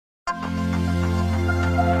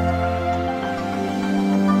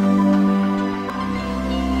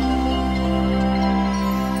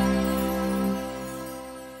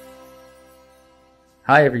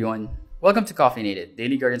Hi everyone. Welcome to Coffeenated,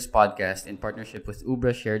 Daily Garden's podcast in partnership with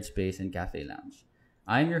Ubra Shared Space and Cafe Lounge.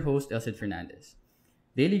 I'm your host, Elcid Fernandez.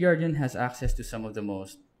 Daily Guardian has access to some of the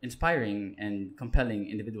most inspiring and compelling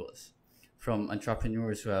individuals, from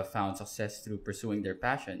entrepreneurs who have found success through pursuing their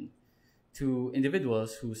passion to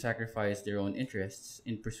individuals who sacrifice their own interests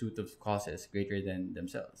in pursuit of causes greater than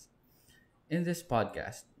themselves. In this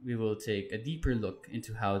podcast, we will take a deeper look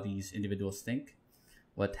into how these individuals think,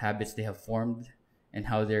 what habits they have formed, and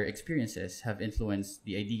how their experiences have influenced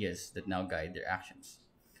the ideas that now guide their actions.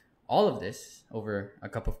 All of this over a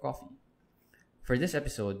cup of coffee. For this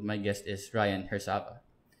episode, my guest is Ryan Gersava.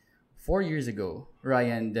 4 years ago,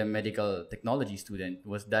 Ryan, the medical technology student,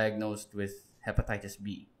 was diagnosed with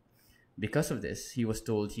hepatitis-B. Because of this, he was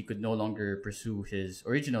told he could no longer pursue his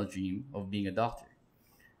original dream of being a doctor.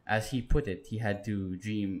 As he put it, he had to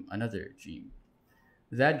dream another dream.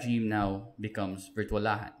 That dream now becomes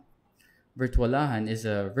Virtualahan. Virtualahan is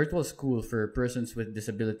a virtual school for persons with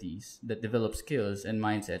disabilities that develop skills and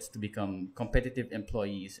mindsets to become competitive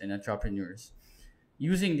employees and entrepreneurs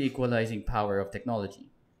using the equalizing power of technology.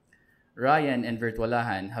 Ryan and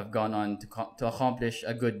Virtualahan have gone on to accomplish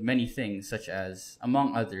a good many things, such as,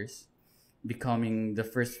 among others, becoming the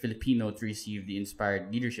first Filipino to receive the Inspired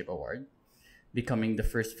Leadership Award, becoming the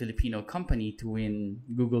first Filipino company to win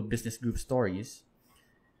Google Business Group Stories,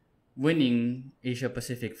 winning Asia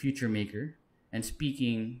Pacific Future Maker, and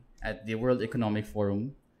speaking at the World Economic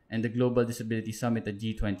Forum and the Global Disability Summit at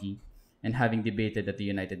G20, and having debated at the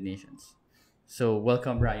United Nations. So,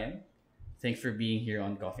 welcome, Ryan. Thanks for being here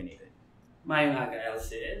on Coffeenated. Mayong aga,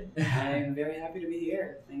 Elcid. I'm very happy to be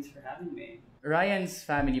here. Thanks for having me. Ryan's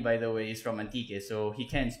family, by the way, is from Antique, so he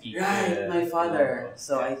can speak. Right, my father.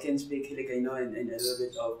 So I can speak Hiligayno and a little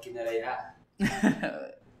bit of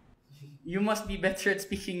Kinaraya. You must be better at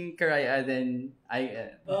speaking Karaya than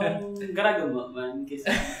I am. Garagamo man.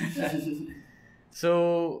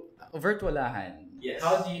 So, Virtualahan. Yes.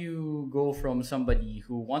 How do you go from somebody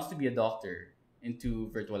who wants to be a doctor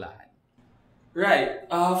into Virtualahan? Right.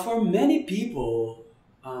 For many people,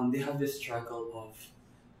 they have this struggle of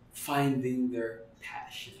finding their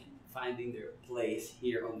passion, finding their place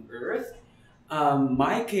here on Earth.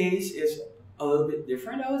 My case is a little bit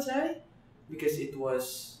different, I would say, because it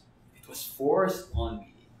was forced on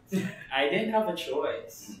me. I didn't have a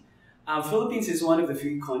choice. Philippines is one of the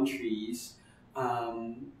few countries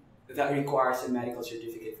that requires a medical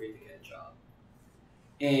certificate for you to get a job.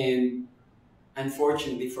 And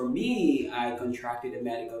unfortunately for me, I contracted a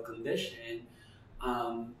medical condition,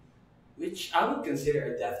 which I would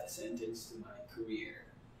consider a death sentence to my career.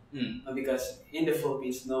 Because in the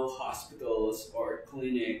Philippines, no hospitals or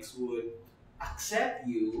clinics would accept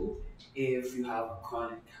you if you have a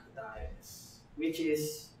chronic hepatitis, which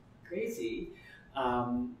is crazy.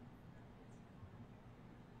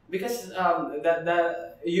 Because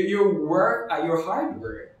your hard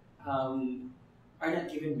work are not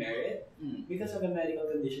given merit because of a medical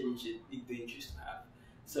condition you didn't choose to have.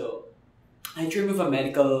 So I dreamed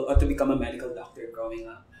of to become a medical doctor growing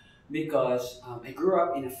up because I grew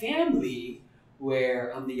up in a family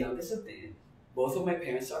where I'm the youngest of 10. Both of my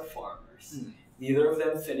parents are farmers. Neither of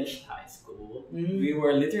them finished high school. We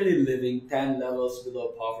were literally living 10 levels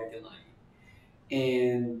below poverty line.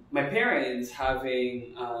 And my parents,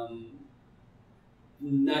 having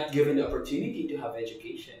not given the opportunity to have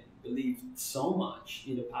education, believed so much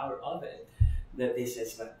in the power of it that they said,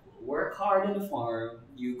 like, work hard on the farm,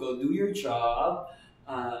 you go do your job,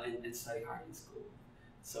 and study hard in school.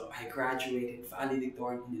 So I graduated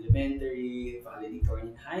valedictorian in elementary, valedictorian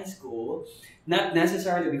in high school, not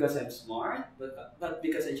necessarily because I'm smart, but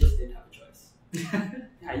because I just didn't have a choice.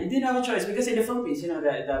 Yeah, you didn't have a choice because in the Philippines,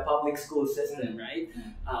 the public school system, right?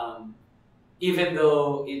 Even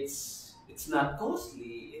though it's not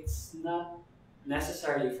costly, it's not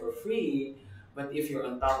necessarily for free, but if you're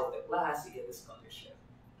on top of the class, you get a scholarship.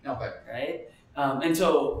 Okay. Right? And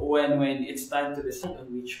so when it's time to decide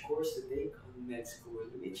on which course to take on med school,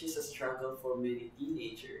 which is a struggle for many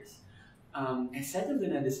teenagers, I settled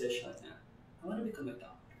on a decision now. I want to become a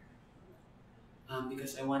doctor.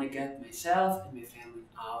 Because I want to get myself and my family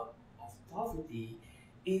out of poverty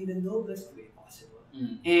in the noblest way possible.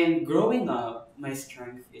 And growing up, my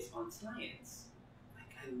strength is on science.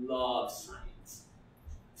 Like, I love science.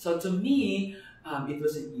 So to me, it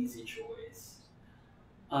was an easy choice.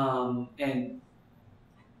 And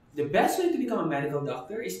the best way to become a medical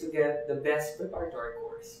doctor is to get the best preparatory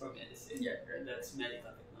course for medicine. Yeah. And that's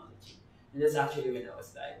medical technology. And that's actually when I was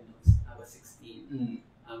diagnosed. I was 16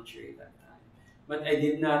 during that time. But I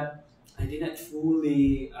did not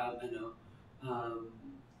fully,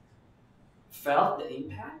 felt the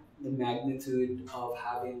impact the magnitude of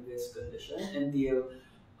having this condition until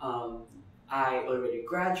um, I already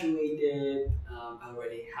graduated. I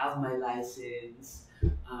already have my license.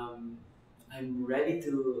 Um, I'm ready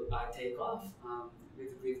to take off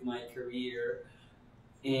with my career,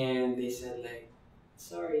 and they said like,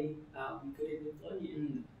 sorry, we couldn't employ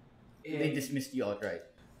you. They dismissed you outright.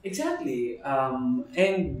 Exactly.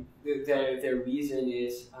 And the reason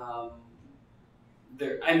is I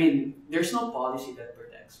mean, there's no policy that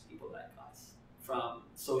protects people like us from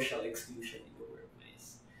social exclusion in the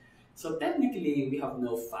workplace. So technically, we have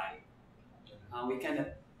no fight. We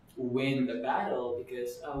cannot win the battle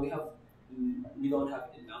because we don't have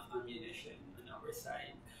enough ammunition on our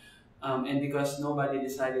side. And because nobody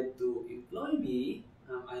decided to employ me,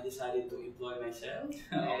 I decided to employ myself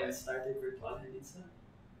and started Virtualahan itself.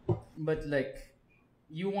 But like,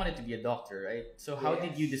 you wanted to be a doctor, right? So how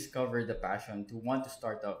did you Yes. discover the passion to want to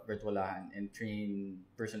start up Virtualahan and train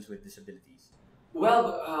persons with disabilities?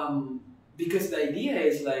 Well, because the idea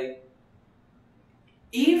is like,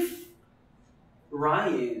 if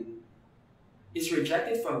Ryan is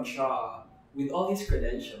rejected from job with all his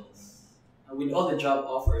credentials, with all the job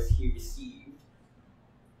offers he received,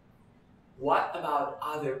 what about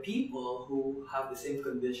other people who have the same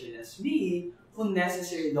condition as me who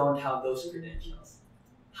necessarily don't have those credentials?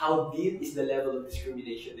 How deep is the level of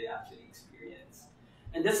discrimination they actually experience?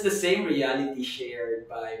 And that's the same reality shared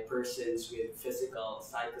by persons with physical,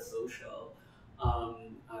 psychosocial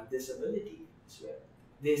disability as well.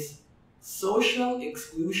 This social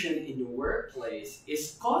exclusion in the workplace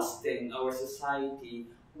is costing our society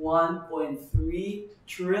 $1.3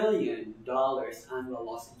 trillion annual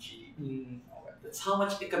loss in GDP. That's how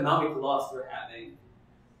much economic loss we're having.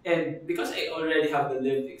 And because I already have the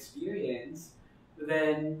lived experience,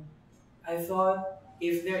 then I thought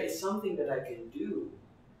if there is something that I can do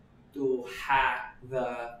to hack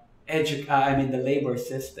the the labor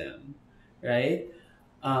system, right?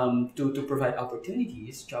 To provide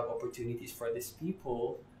opportunities, job opportunities for these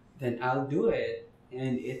people, then I'll do it.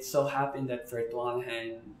 And it so happened that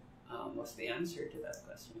Virtualahan was the answer to that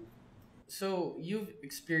question. So you've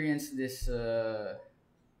experienced this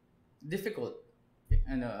difficult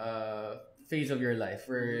phase of your life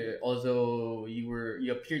where although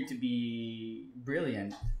you appeared to be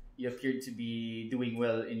brilliant, you appeared to be doing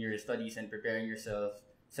well in your studies and preparing yourself,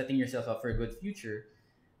 setting yourself up for a good future,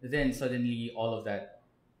 then suddenly all of that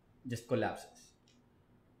just collapses.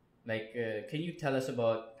 Like, can you tell us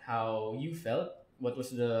about how you felt? What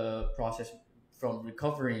was the process from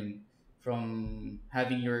recovering from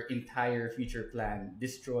having your entire future plan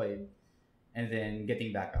destroyed and then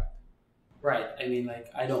getting back up? Right. I mean, like,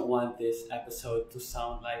 I don't want this episode to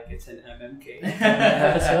sound like it's an MMK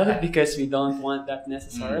episode because we don't want that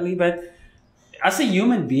necessarily. But as a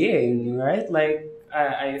human being, right? Like,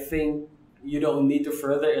 I think you don't need to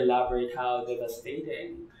further elaborate how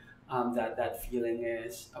devastating that feeling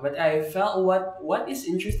is. But I felt what is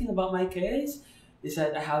interesting about my case is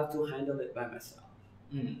that I have to handle it by myself.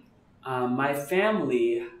 My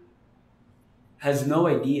family has no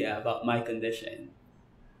idea about my condition.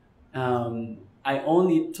 I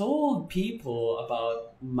only told people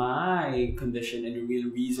about my condition and the real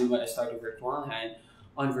reason why I started Virtualahan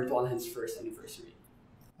on Virtualahan's first anniversary.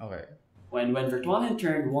 Okay. When Virtualahan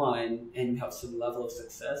turned 1 and we have some level of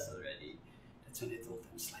success already, that's when I told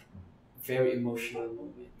them. It's like very emotional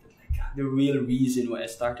moment. That like the real reason why I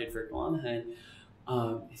started Virtualahan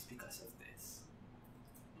is because of this.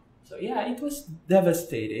 So yeah, it was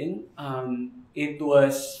devastating. It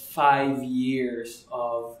was 5 years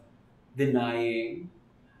of denying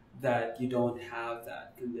that you don't have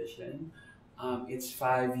that condition. It's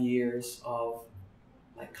 5 years of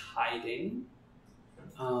like hiding.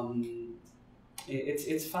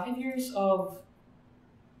 It's 5 years of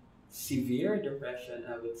severe depression,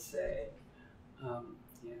 I would say.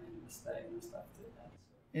 Yeah, I was diagnosed after that.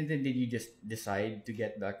 And then did you just decide to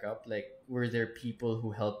get back up? Like, were there people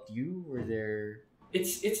who helped you? Were there...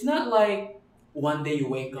 It's not like one day you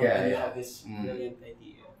wake up and you have this brilliant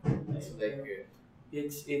idea. Right? So like,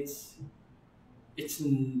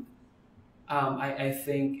 I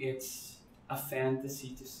think it's a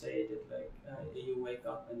fantasy to say that like you wake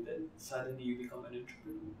up and then suddenly you become an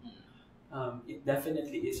entrepreneur. It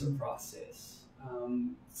definitely is a process.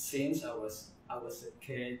 Since I was a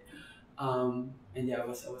kid, and yeah, I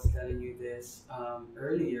was telling you this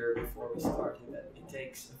earlier before we started that it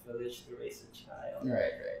takes a village to raise a child.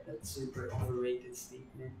 right. That's super overrated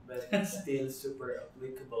statement, but it's still super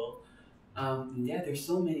applicable. Yeah, there's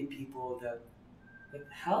so many people that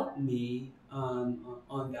helped me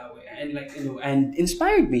on that way, and like and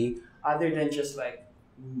inspired me. Other than just like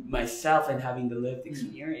myself and having the lived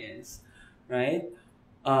experience, right?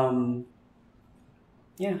 Um,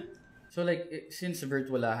 yeah. So like since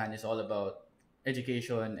Virtualahan is all about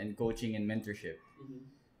education and coaching and mentorship,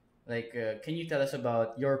 like can you tell us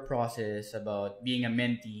about your process about being a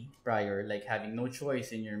mentee prior, like having no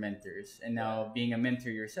choice in your mentors, and now being a mentor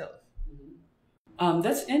yourself?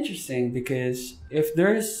 That's interesting because if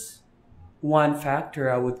there's one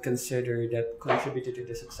factor I would consider that contributed to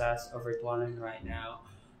the success of Virtualan right now,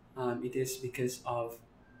 it is because of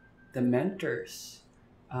the mentors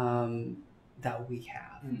that we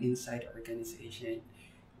have inside the organization.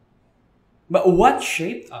 But what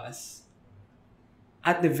shaped us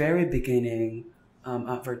at the very beginning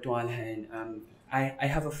at Virtualan, I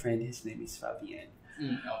have a friend, his name is Fabian.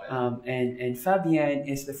 And Fabian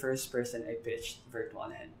is the first person I pitched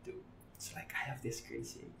Virtualahan to. It's like, I have this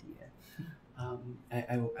crazy idea.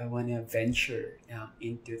 I want to venture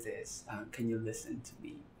into this. Can you listen to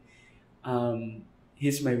me?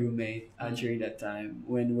 He's my roommate during that time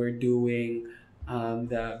when we're doing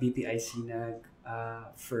the BPI-CNAG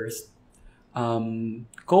first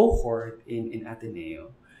cohort in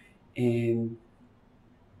Ateneo. And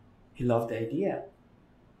he loved the idea.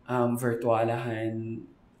 Virtualahan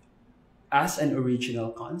as an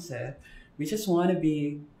original concept, we just want to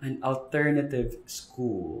be an alternative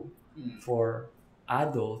school for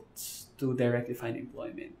adults to directly find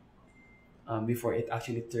employment before it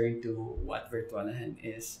actually turned to what Virtualahan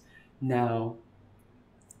is now.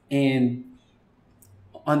 And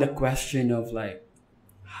on the question of like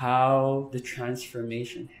how the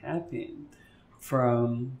transformation happened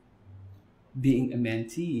from being a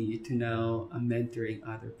mentee to now mentoring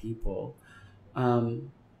other people.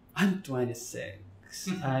 I'm 26.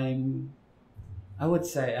 I would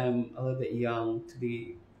say I'm a little bit young to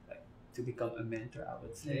become a mentor, I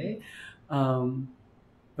would say.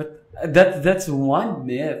 But that's one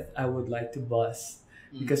myth I would like to bust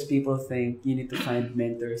because people think you need to find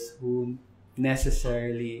mentors who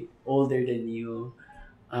necessarily older than you.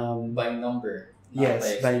 By number.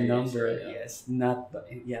 Yes, by number. Right? Yes, not by,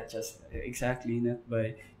 just exactly, not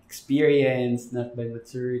by experience, not by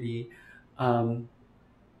maturity. And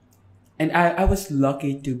I was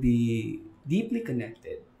lucky to be deeply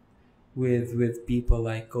connected with people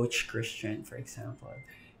like Coach Christian, for example.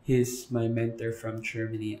 He's my mentor from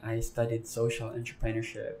Germany. I studied social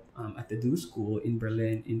entrepreneurship at the Do School in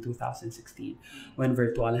Berlin in 2016 when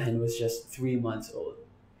Virtualahan was just 3 months old.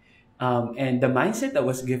 And the mindset that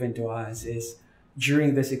was given to us is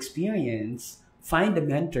during this experience, find a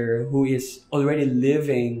mentor who is already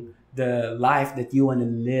living the life that you want to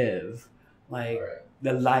live, like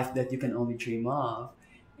the life that you can only dream of.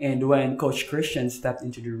 And when Coach Christian stepped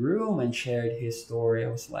into the room and shared his story, I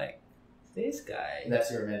was like, this guy.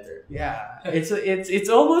 That's your mentor. Yeah, it's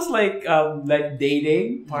almost like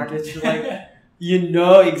dating part. It's like you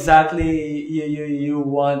know exactly you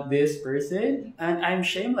want this person, and I'm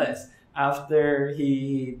shameless. After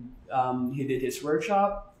he did his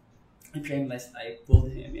workshop, I'm shameless. I pulled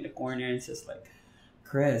him in a corner and says like,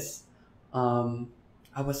 Chris,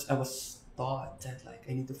 I was taught that like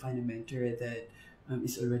I need to find a mentor that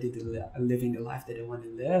is already living the life that I want to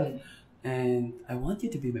live, and I want you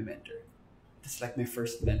to be my mentor. That's like my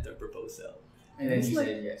first mentor proposal. And then he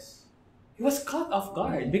said yes. He was caught off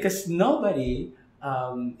guard because nobody,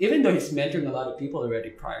 even though he's mentoring a lot of people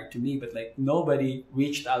already prior to me, but like nobody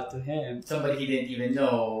reached out to him. Somebody he didn't even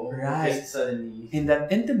know. Right. Just suddenly. In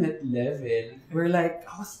that intimate level, we're like,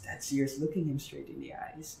 I was that serious, looking him straight in the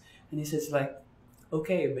eyes. And he says like,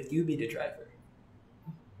 okay, but you be the driver.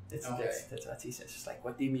 That's what he says. It's like,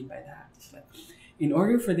 what do you mean by that? It's like, in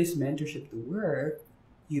order for this mentorship to work,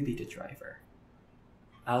 you be the driver.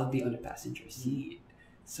 I'll be on the passenger seat.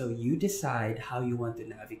 So you decide how you want to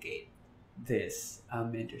navigate this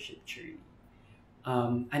mentorship journey.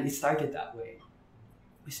 And it started that way.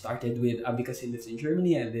 We started with, because he lives in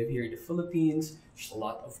Germany, I live here in the Philippines. There's a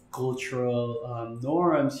lot of cultural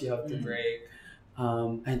norms you have to break.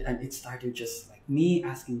 And it started just like me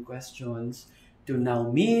asking questions to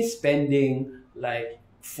now me spending like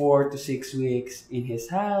 4 to 6 weeks in his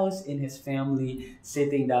house, in his family,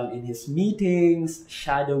 sitting down in his meetings,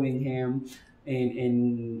 shadowing him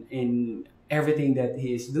in everything that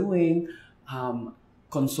he is doing,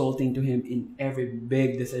 consulting to him in every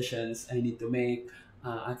big decisions I need to make.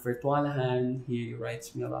 At Virtualahan, he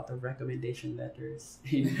writes me a lot of recommendation letters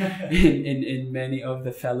in many of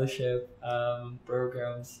the fellowship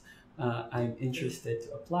programs I'm interested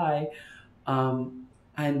to apply.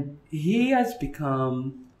 And he has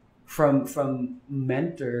become from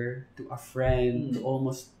mentor to a friend to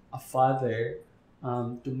almost a father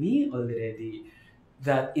to me already,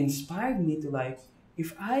 that inspired me to like,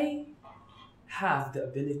 if I have the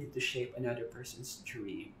ability to shape another person's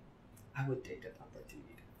dream, I would take that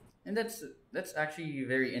opportunity. And that's actually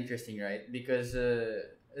very interesting, right? Because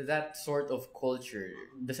that sort of culture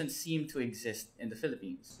doesn't seem to exist in the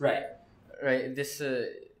Philippines, Right. right? This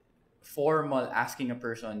formal asking a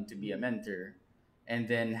person to be a mentor, and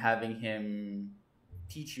then having him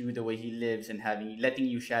teach you the way he lives and letting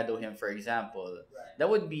you shadow him, for example, Right. that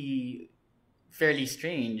would be fairly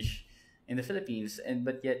strange in the Philippines, and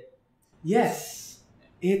but yet, Yes,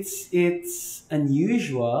 it's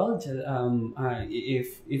unusual.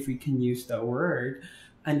 If we can use the word,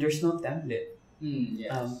 and there's no template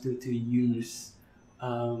yes, to use.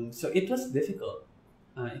 So it was difficult.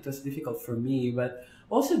 It was difficult for me, but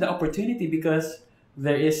also the opportunity because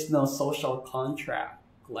there is no social contract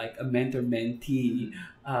like a mentor-mentee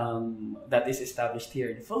that is established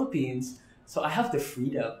here in the Philippines. So I have the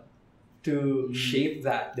freedom to shape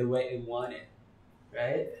that the way I want it,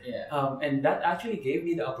 right? yeah, And that actually gave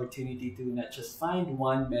me the opportunity to not just find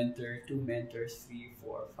one mentor, two mentors, three,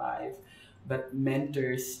 four, five, but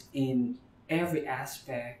mentors in every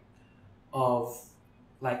aspect of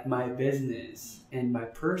like my business and my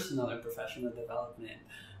personal and professional development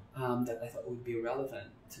that I thought would be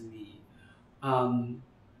relevant to me. Um,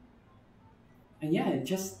 and yeah,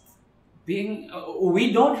 just being,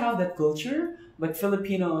 we don't have that culture, but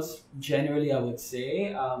Filipinos generally, I would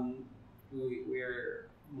say, we're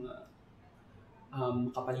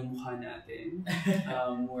kapal yung mukha natin.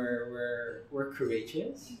 We're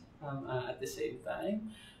courageous at the same time,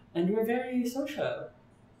 and we're very social.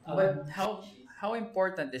 but how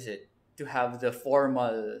important is it to have the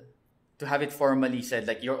formal, to have it formally said,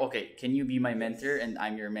 like, you're okay, can you be my mentor and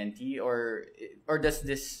I'm your mentee, or does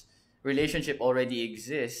this relationship already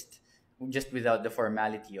exist just without the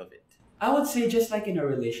formality of it? I would say just like in a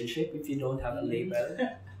relationship, if you don't have a label,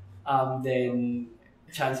 then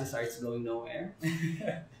chances are it's going nowhere,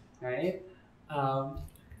 right?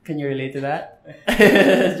 Can you relate to that,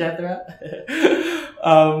 Jethra?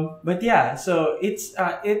 But yeah, so it's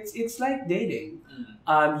like dating.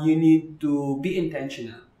 You need to be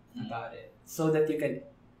intentional about it so that you can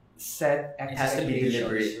set It has to be expectations.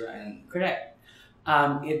 deliberate, Right? and Correct.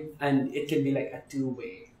 It can be like a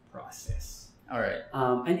two-way process, all right,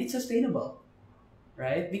 and it's sustainable,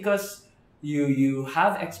 right? Because you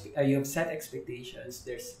have you have set expectations.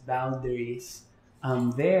 There's boundaries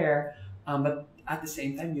there, but at the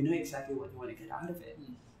same time, you know exactly what you want to get out of it.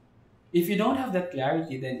 If you don't have that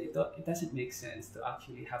clarity, then it doesn't make sense to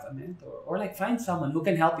actually have a mentor or like find someone who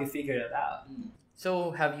can help you figure it out.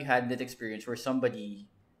 so have you had that experience where somebody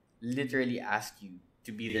literally asked you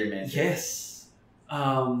to be their mentor? Yes,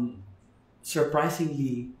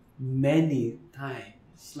 surprisingly many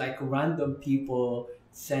times, like random people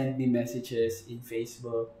send me messages in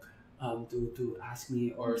Facebook to ask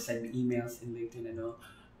me or send me emails in LinkedIn and all.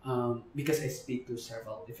 Because I speak to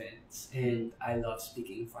several events and I love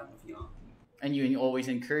speaking in front of young people. And you always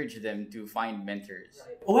encourage them to find mentors.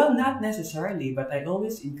 Well, not necessarily, but I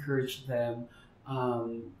always encourage them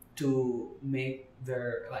to make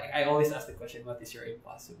their, like, I always ask the question, what is your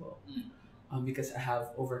impossible? Because I have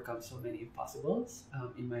overcome so many impossibles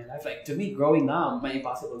in my life. Like, to me, growing up, my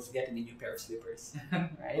impossible is getting a new pair of slippers,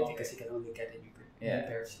 right? Okay. Because you can only get a new Yeah.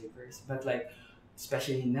 pair of slippers. But like,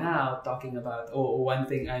 especially now, talking about, one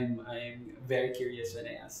thing I'm very curious when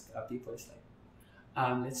I ask people is like,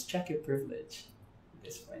 let's check your privilege at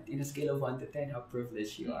this point. In a scale of 1 to 10, how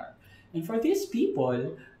privileged you are. And for these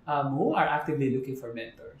people who are actively looking for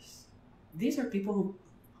mentors, these are people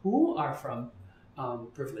who are from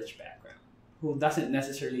privileged background, who doesn't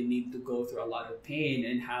necessarily need to go through a lot of pain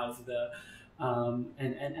and have the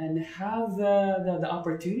and have the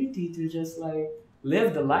opportunity to just like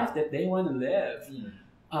live the life that they want to live,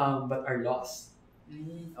 but are lost,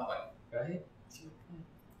 Okay. right? So,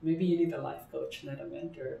 maybe you need a life coach, not a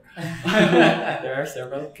mentor. There are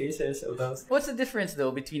several cases of those. What's the difference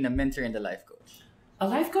though between a mentor and a life coach? A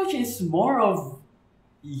life coach is more of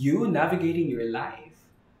you navigating your life.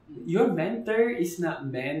 Your mentor is not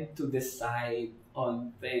meant to decide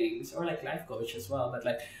on things, or like life coach as well. But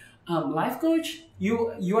like life coach,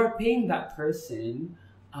 you are paying that person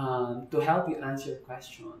to help you answer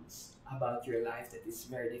questions about your life that is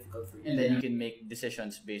very difficult for you. And then you can make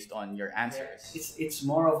decisions based on your answers. It's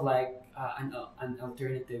more of like an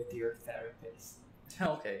alternative to your therapist,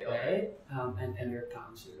 Okay. right? And your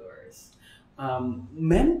counselors.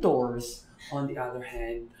 Mentors, on the other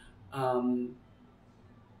hand,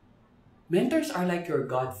 mentors are like your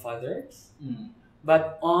godfathers,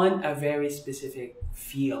 but on a very specific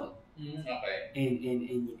field Okay.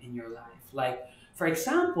 in your life. Like, for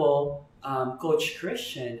example, Coach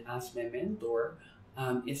Christian as my mentor,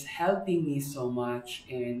 is helping me so much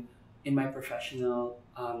in my professional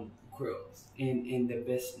growth in the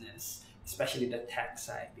business, especially the tech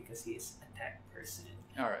side, because he's a tech person.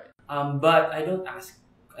 All right. But I don't ask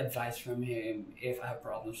advice from him if I have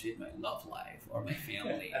problems with my love life or my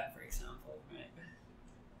family, for example. Right?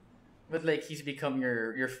 But like he's become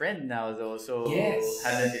your friend now though, so Yes.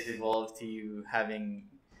 hasn't it evolved to you having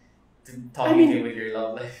to I talking mean- to him with your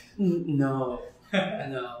love life? No,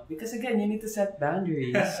 no, because again, you need to set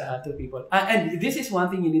boundaries to people, and this is one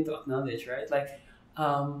thing you need to acknowledge, right? Like,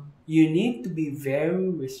 you need to be very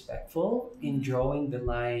respectful in drawing the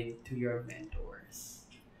line to your mentors.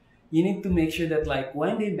 You need to make sure that, like,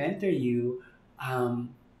 when they mentor you,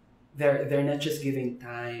 they're not just giving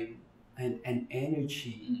time and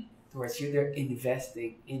energy towards you; they're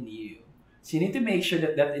investing in you. So you need to make sure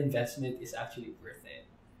that that investment is actually worth it.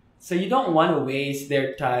 So you don't want to waste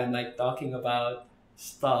their time like talking about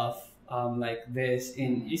stuff like this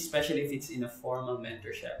especially if it's in a formal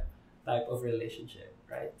mentorship type of relationship,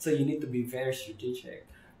 right? So you need to be very strategic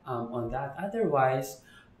on that. Otherwise,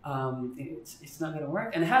 it's not gonna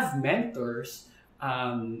work. And have mentors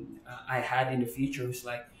I had in the future who's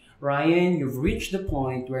like, Ryan, you've reached the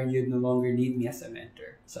point where you no longer need me as a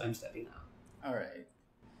mentor, so I'm stepping out. All right.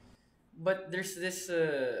 But there's this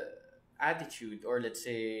attitude, or let's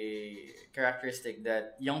say characteristic,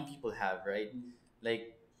 that young people have, right?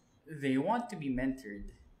 Like they want to be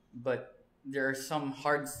mentored, but there are some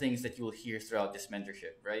hard things that you'll hear throughout this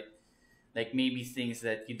mentorship, right? Like maybe things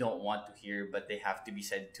that you don't want to hear, but they have to be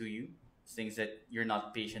said to you. Things that you're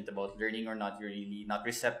not patient about learning, or not really not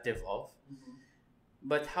receptive of.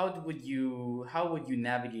 But how would you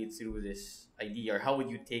navigate through this idea, or how would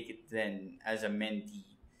you take it then as a mentee,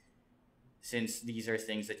 since these are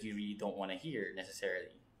things that you really don't want to hear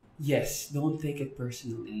necessarily? Yes, don't take it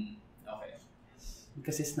personally. Okay.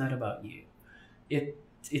 Because it's not about you. It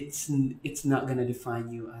it's not gonna define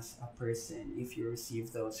you as a person if you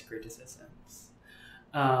receive those criticisms.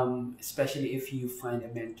 Especially if you find a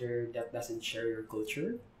mentor that doesn't share your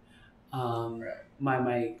culture. Right.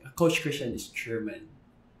 My coach Christian is German,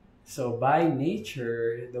 so by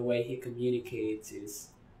nature the way he communicates is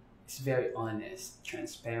very honest,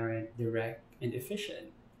 transparent, direct, and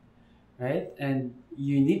efficient, right? And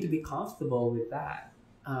you need to be comfortable with that.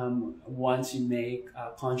 Once you make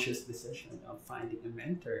a conscious decision of finding a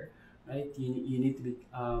mentor, right? You need to be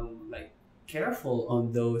like careful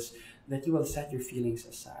on those, that you will set your feelings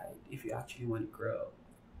aside if you actually want to grow.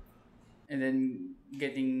 And then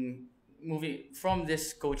moving from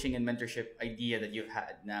this coaching and mentorship idea that you've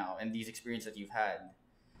had now, and these experiences that you've had,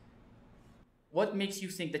 what makes you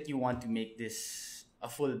think that you want to make this a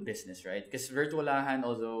full business, right? Because Virtualahan,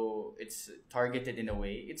 although it's targeted in a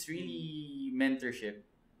way, it's really mentorship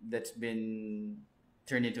that's been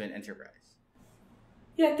turned into an enterprise.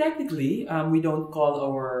 Yeah, technically, we don't call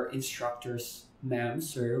our instructors ma'am,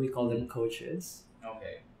 sir. We call them coaches.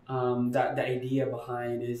 Okay. That the idea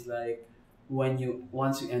behind is like, once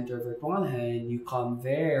you enter Virtualahan, you come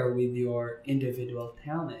there with your individual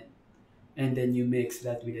talent, and then you mix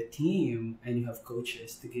that with a team, and you have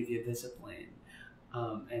coaches to give you discipline,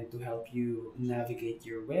 and to help you navigate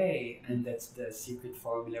your way, and that's the secret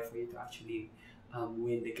formula for you to actually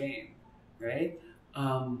win the game, right?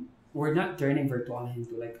 We're not turning Virtualahan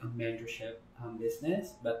into like a mentorship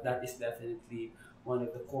business, but that is definitely one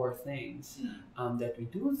of the core things that we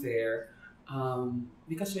do there,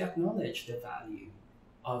 because we acknowledge the value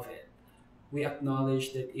of it. We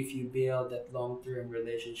acknowledge that if you build that long-term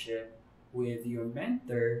relationship with your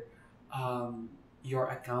mentor, your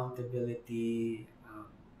accountability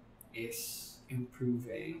is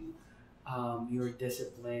improving, your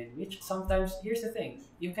discipline, which sometimes, here's the thing,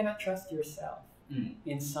 you cannot trust yourself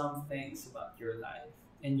in some things about your life,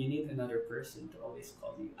 and you need another person to always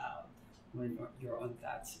call you out when you're on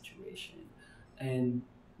that situation, and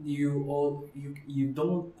you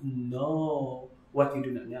don't know what you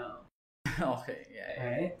do not know, Okay. Yeah.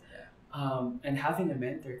 right? Yeah. And having a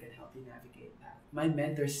mentor can help you navigate that. My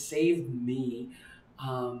mentor saved me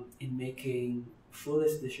in making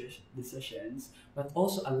foolish decisions, but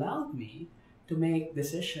also allowed me to make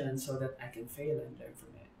decisions so that I can fail and learn from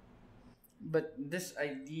it. But this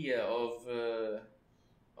idea of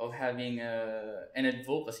having an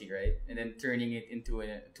advocacy, right, and then turning it into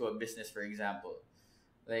a business, for example,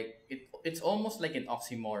 like it's almost like an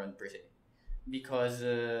oxymoron per se, because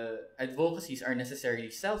advocacies are necessarily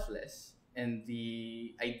selfless, and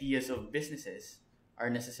the ideas of businesses are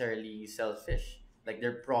necessarily selfish, like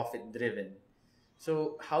they're profit driven.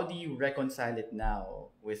 So how do you reconcile it now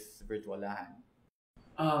with Virtualahan?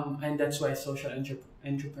 And that's why social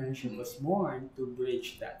entrepreneurship was born, to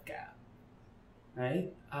bridge that gap.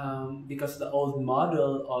 right? Because the old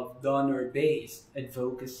model of donor-based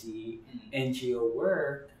advocacy, NGO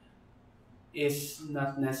work, is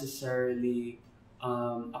not necessarily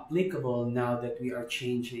applicable now that we are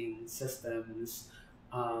changing systems.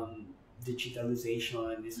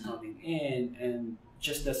 Digitalization is coming in, and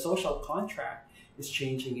just the social contract is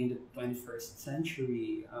changing in the 21st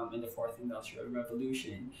century, in the fourth industrial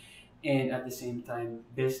revolution. And at the same time,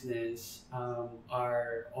 business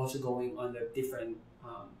are also going on a different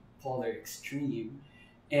polar extreme,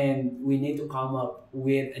 and we need to come up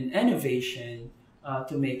with an innovation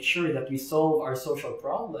to make sure that we solve our social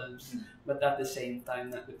problems, but at the same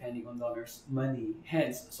time not depending on donors' money,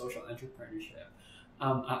 hence social entrepreneurship.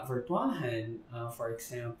 At Virtualahan, for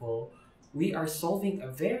example, we are solving a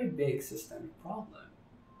very big systemic problem,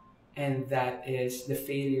 and that is the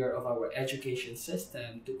failure of our education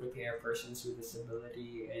system to prepare persons with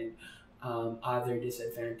disability and other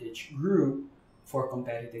disadvantaged group for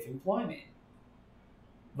competitive employment.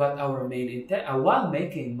 But our main intent, while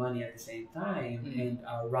making money at the same time and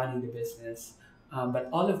running the business, but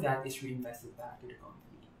all of that is reinvested back to the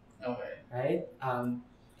company. Okay. Right?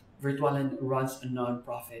 Virtualan runs a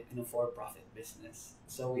non-profit and a for-profit business,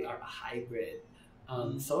 so we are a hybrid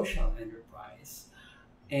social enterprise.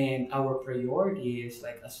 And our priority is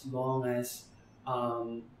like, as long as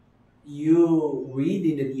you read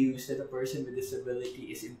in the news that a person with disability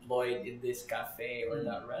is employed in this cafe or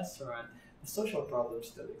that restaurant, the social problem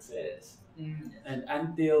still exists. And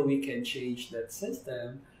until we can change that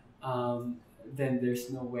system, then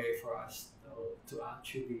there's no way for us to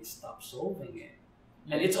actually stop solving it.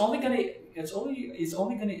 And it's only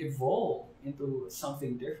gonna evolve into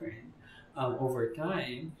something different over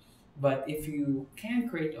time. But if you can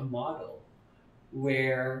create a model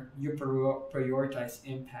where you prioritize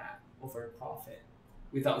impact over profit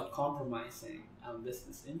without compromising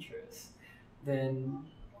business interests, then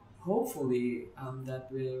hopefully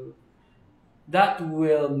that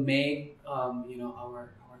will make our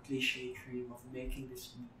cliche dream of making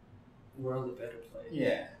this world a better place.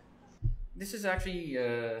 Yeah. This is actually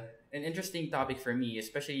an interesting topic for me,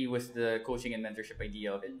 especially with the coaching and mentorship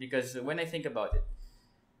idea of it. Because when I think about it,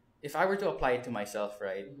 if I were to apply it to myself,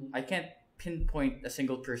 right, I can't pinpoint a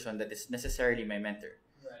single person that is necessarily my mentor.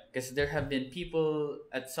 Because there have been people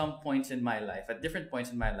at some points in my life, at different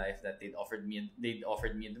points in my life, that they'd offered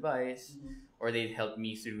me advice, or they'd helped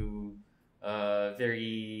me through a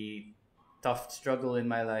very tough struggle in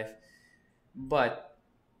my life. But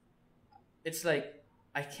it's like,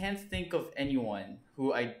 I can't think of anyone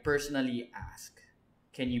who I'd personally ask,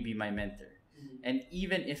 can you be my mentor? And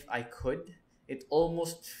even if I could, it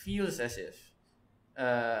almost feels as if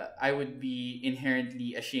I would be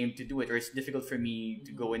inherently ashamed to do it, or it's difficult for me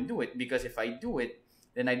to go and do it, because if I do it,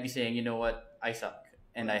 then I'd be saying, you know what, I suck,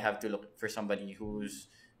 and I have to look for somebody who's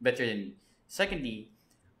better than me. Secondly,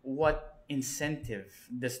 what incentive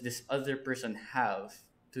does this other person have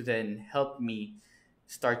to then help me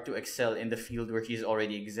start to excel in the field where he's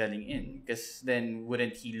already excelling in? Because then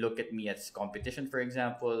wouldn't he look at me as competition, for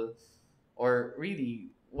example? Or really,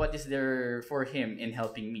 what is there for him in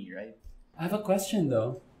helping me, right? I have a question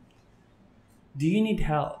though. Do you need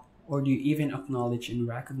help, or do you even acknowledge and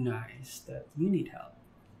recognize that you need help?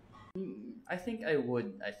 I think I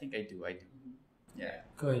would. I think I do. Yeah.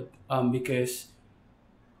 Good. Because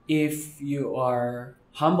if you are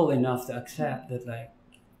humble enough to accept that, like,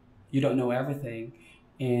 you don't know everything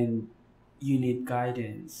and you need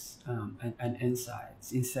guidance and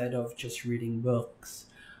insights, instead of just reading books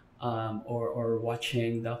or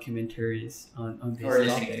watching documentaries on these Or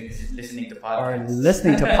topics, listening to podcasts. or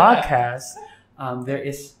listening to podcasts, there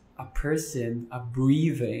is a person, a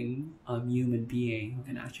breathing human being who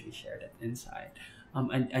can actually share that insight.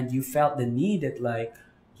 And you felt the need that, like,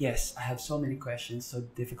 yes, I have so many questions, so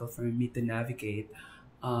difficult for me to navigate.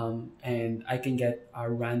 And I can get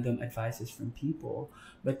random advices from people,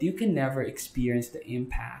 but you can never experience the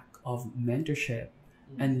impact of mentorship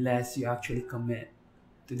unless you actually commit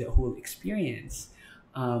to the whole experience,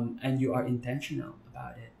 and you are intentional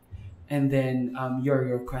about it. And then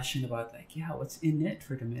your question about, like, yeah, what's in it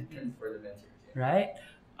for the mentor, right?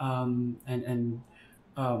 And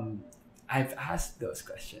I've asked those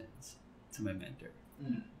questions to my mentor,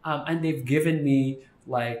 and they've given me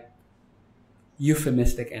like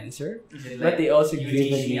euphemistic answer, but they also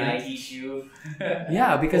given me, I teach you.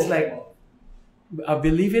 yeah, because like,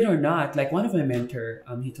 believe it or not, like, one of my mentor,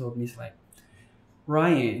 he told me, it's like,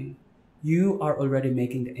 Ryan, you are already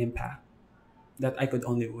making the impact that I could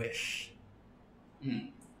only wish.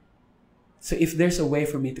 So if there's a way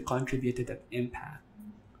for me to contribute to that impact,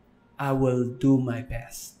 I will do my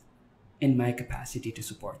best in my capacity to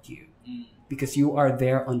support you. Because you are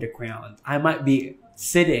there on the ground. I might be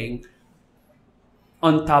sitting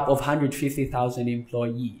on top of 150,000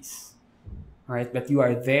 employees, right? But you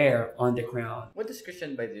are there on the ground. What does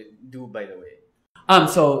Christian do, by the way?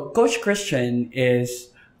 So Coach Christian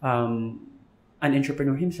is an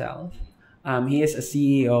entrepreneur himself. He is a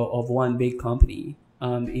CEO of one big company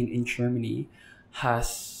in Germany, has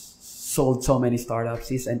sold so many startups.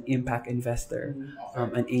 He's an impact investor,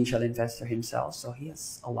 an angel investor himself. So he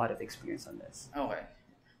has a lot of experience on this. Okay.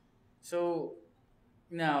 So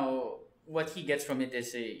now what he gets from it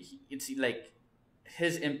is it's like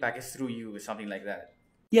his impact is through you, something like that.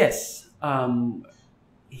 Yes.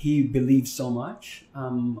 He believes so much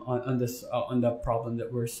on this on the problem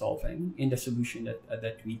that we're solving, in the solution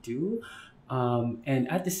that we do, and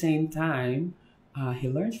at the same time, he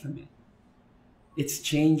learns from it. It's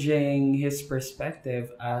changing his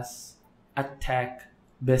perspective as a tech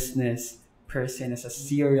business person, as a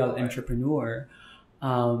serial entrepreneur,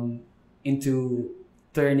 into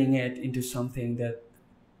turning it into something that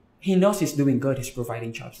he knows he's doing good. He's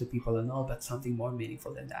providing jobs to people and all, but something more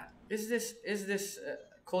meaningful than that. Is this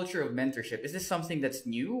culture of mentorship, is this something that's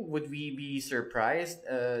new? Would we be surprised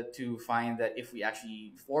to find that if we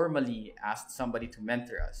actually formally asked somebody to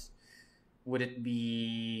mentor us, would it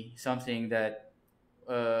be something that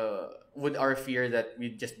would our fear that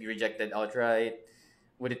we'd just be rejected outright,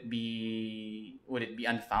 would it be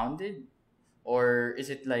unfounded, or is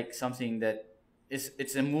it like something that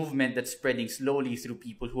it's a movement that's spreading slowly through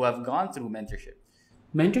people who have gone through mentorship?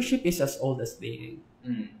 Mentorship is as old as dating.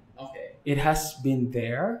 Okay. It has been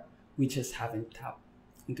there. We just haven't tapped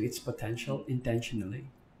into its potential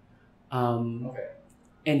intentionally. Okay.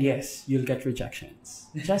 And yes, you'll get rejections,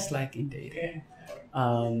 just like in dating.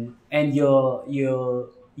 And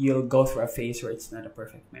you'll go through a phase where it's not a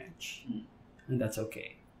perfect match, and that's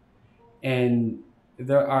okay. And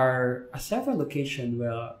there are several occasions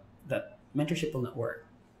where that mentorship will not work.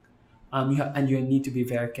 And you need to be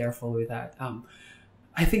very careful with that.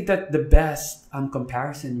 I think that the best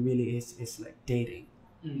comparison really is like dating,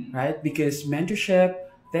 right? Because mentorship,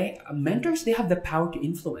 mentors have the power to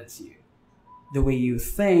influence you, the way you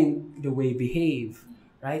think, the way you behave,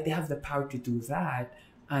 right? They have the power to do that.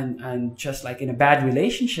 And just like in a bad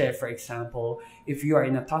relationship, for example, if you are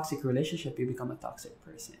in a toxic relationship, you become a toxic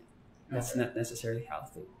person. That's not necessarily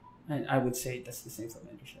healthy. And I would say that's the same for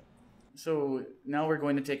mentorship. So now we're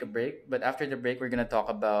going to take a break, but after the break, we're going to talk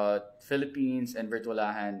about Philippines and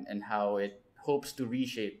Virtualahan and how it hopes to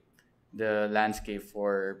reshape the landscape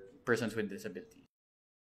for persons with disabilities.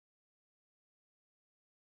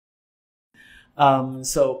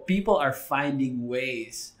 So people are finding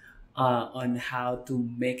ways on how to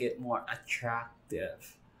make it more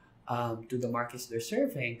attractive to the markets they're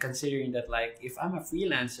serving, considering that, like, if I'm a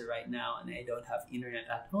freelancer right now and I don't have internet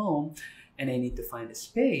at home and I need to find a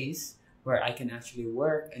space where I can actually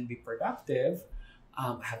work and be productive,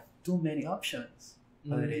 I have too many options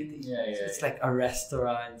already. So it's like a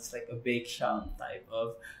restaurant, it's like a bake shop type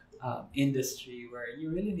of industry where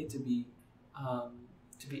you really need to be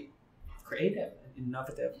creative and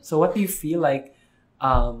innovative. So what do you feel like,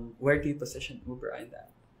 where do you position Ubra in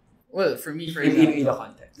that? Well, for me, for in example, Iloilo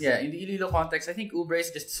context. Yeah, in the Iloilo context, I think Ubra is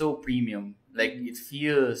just so premium. Like it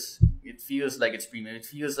feels like it's premium. It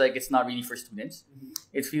feels like it's not really for students.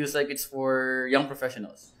 It feels like it's for young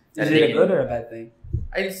professionals. Is it a good or a bad thing?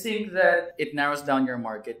 I think that it narrows down your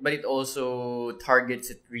market, but it also targets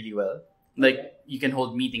it really well. Like you can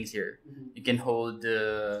hold meetings here, you can hold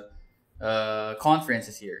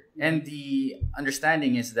conferences here, and the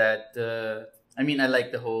understanding is that I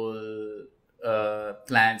like the whole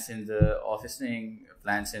plans in the office thing,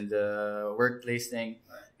 plans in the workplace thing,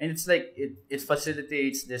 and it's like it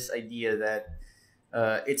facilitates this idea that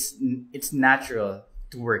it's natural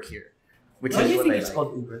to work here, which Why is do you what think I it's like.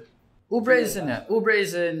 called Uber? Ubra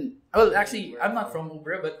is an well, actually I'm not from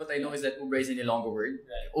Ubra, but what I know is that Ubra is an Ilonggo word.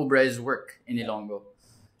 Ubra is work in Ilonggo,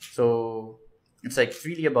 so it's like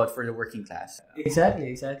really about for the working class.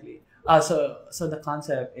 Exactly. So the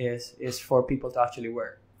concept is for people to actually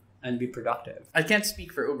work and be productive. I can't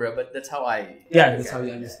speak for Ubra, but that's how I That's how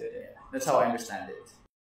you understood it. that's how I understand it.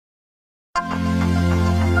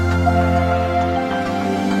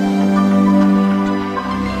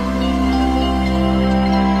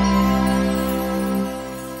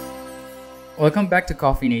 Welcome back to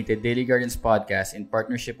Coffeenated, Daily Gardens podcast in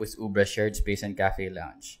partnership with Ubra Shared Space and Cafe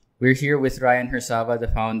Lounge. We're here with Ryan Gersava, the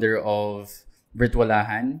founder of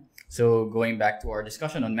Virtualahan. So going back to our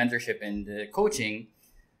discussion on mentorship and coaching,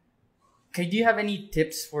 Okay, do you have any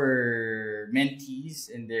tips for mentees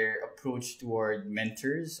in their approach toward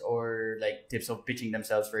mentors, or like tips of pitching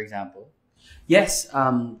themselves, for example? Yes,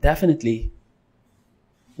 definitely.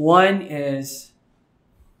 One is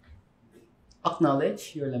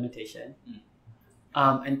acknowledge your limitation,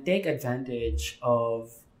 and take advantage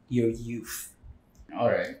of your youth. All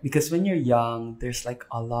right. Because when you're young, there's like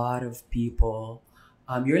a lot of people.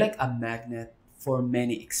 You're like a magnet for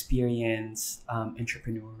many experienced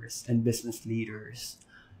entrepreneurs and business leaders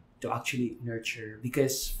to actually nurture.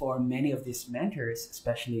 Because for many of these mentors,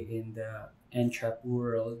 especially in the entrep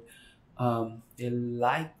world, they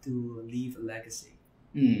like to leave a legacy.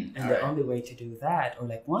 And the only way to do that, or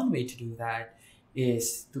like one way to do that,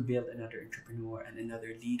 is to build another entrepreneur and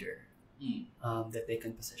another leader that they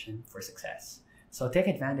can position for success. So take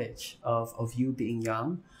advantage of you being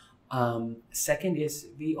young. Second is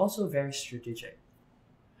be also very strategic.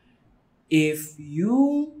 If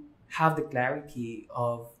you have the clarity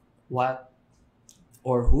of what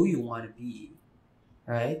or who you want to be,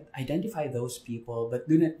 right? Identify those people, but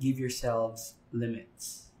do not give yourselves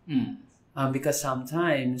limits. Because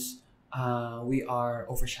sometimes we are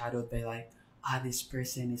overshadowed by like, this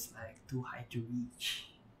person is like too high to reach,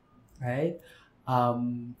 right?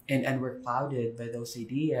 And we're clouded by those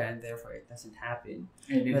ideas, and therefore it doesn't happen.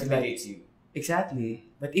 It intimidates you. Exactly.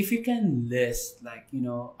 But if you can list like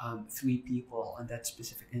 3 people on that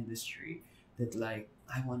specific industry that like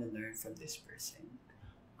I want to learn from this person.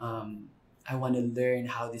 I want to learn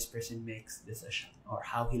how this person makes decision, or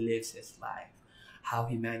how he lives his life, how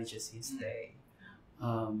he manages his day.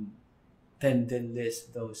 Then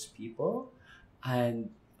list those people and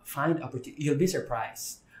find opportunity. You'll be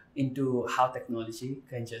surprised into how technology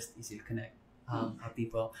can just easily connect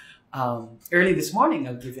people. Early this morning,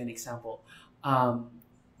 I'll give you an example.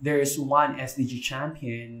 There's one SDG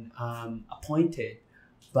champion appointed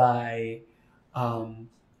by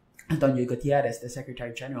Antonio Gutierrez, the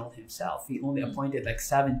Secretary General himself. He only appointed like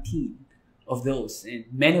 17 of those, and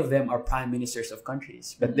many of them are prime ministers of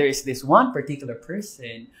countries. But there is this one particular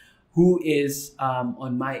person who is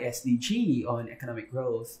on my SDG on economic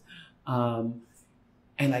growth.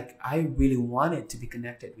 And like I really wanted to be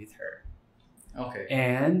connected with her. Okay.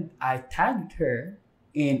 And I tagged her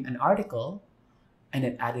in an article and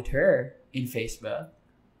then added her in Facebook.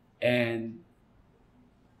 And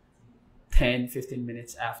 10-15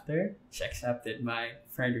 minutes after, she accepted my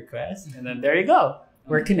friend request. And then there you go.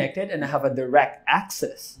 We're connected, and I have a direct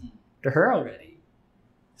access to her already.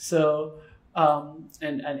 So, and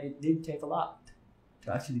it didn't take a lot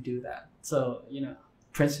to actually do that. So,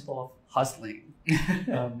 principle of hustling,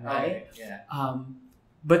 right? Okay. Yeah.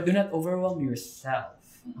 But do not overwhelm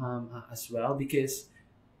yourself as well, because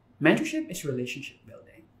mentorship is relationship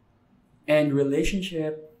building, and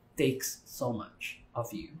relationship takes so much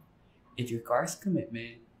of you. It requires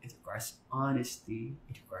commitment, it requires honesty,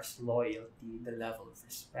 it requires loyalty, the level of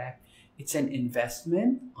respect. It's an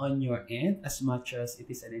investment on your end as much as it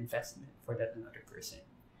is an investment for that another person.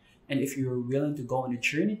 And if you're willing to go on a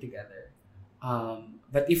journey together,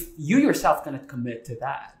 but if you yourself cannot commit to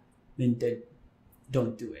that, then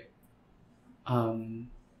don't do it.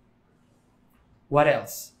 What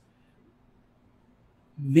else?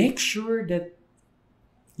 Make sure that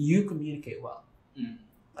you communicate well.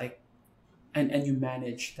 And you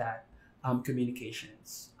manage that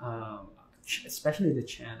communications, especially the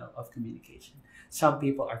channel of communication. Some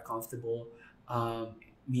people are comfortable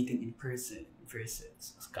meeting in person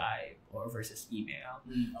versus Skype or versus email.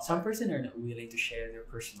 Some person are not willing to share their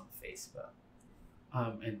personal Facebook,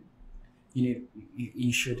 and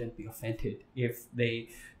you shouldn't be offended if they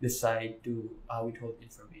decide to withhold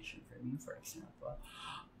information from you, for example.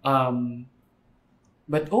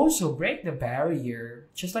 But also break the barrier,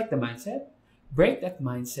 just like the mindset. Break that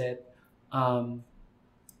mindset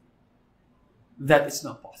that it's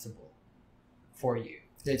not possible for you.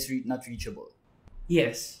 That's not reachable.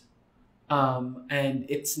 Yes. And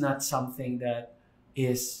it's not something that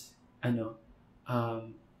is,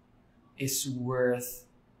 is worth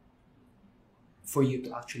for you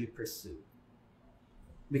to actually pursue,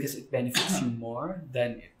 because it benefits you more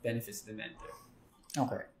than it benefits the mentor.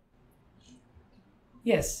 Okay.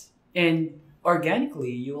 Yes. And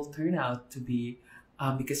organically, you will turn out to be,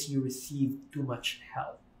 because you receive too much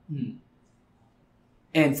help.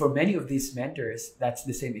 And for many of these mentors, that's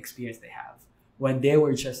the same experience they have. When they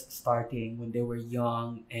were just starting, when they were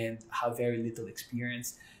young and have very little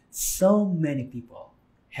experience, so many people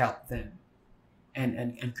helped them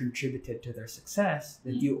and contributed to their success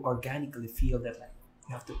that you organically feel that like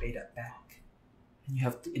you have to pay that back. And you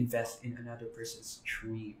have to invest in another person's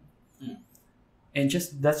dream. And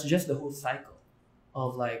that's just the whole cycle.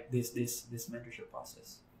 of like this mentorship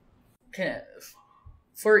process?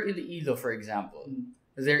 For Iloilo, for example,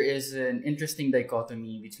 there is an interesting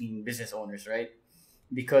dichotomy between business owners, right?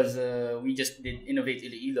 Because we just did Innovate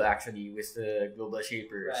Iloilo actually with the Global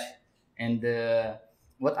Shapers. Right. And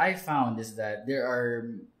what I found is that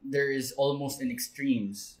there is almost an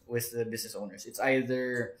extremes with the business owners. It's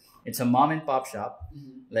either it's a mom and pop shop,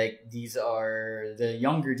 like these are the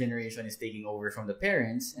younger generation is taking over from the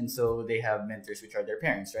parents, and so they have mentors which are their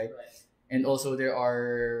parents, right? And also there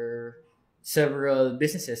are several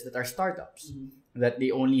businesses that are startups that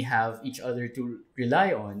they only have each other to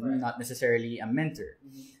rely on, not necessarily a mentor.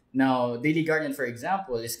 Now, Daily Guardian, for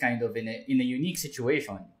example, is kind of in a unique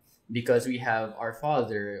situation because we have our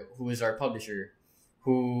father, who is our publisher,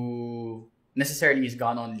 who necessarily is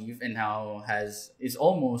gone on leave and now is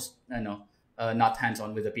almost not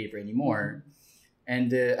hands-on with the paper anymore.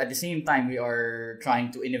 And at the same time, we are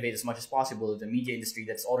trying to innovate as much as possible the media industry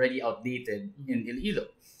that's already outdated in Iloilo.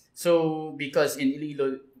 So because in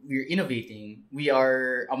Iloilo we're innovating, we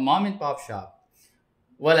are a mom and pop shop,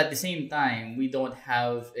 while at the same time we don't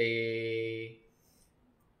have a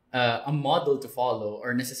model to follow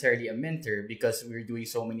or necessarily a mentor because we're doing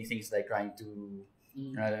so many things like trying to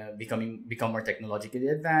become more technologically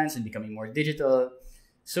advanced and becoming more digital.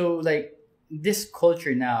 So like this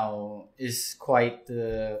culture now is quite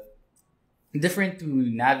different to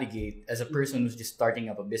navigate as a person who's just starting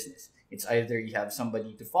up a business. It's either you have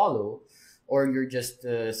somebody to follow or you're just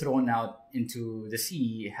thrown out into the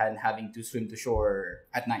sea and having to swim to shore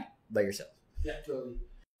at night by yourself. Yeah, totally.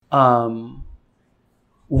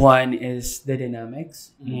 One is the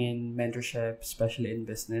dynamics in mentorship, especially in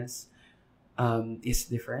business, is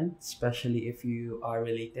different, especially if you are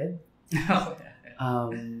related.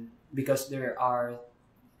 Because there are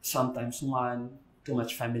sometimes too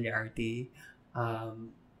much familiarity.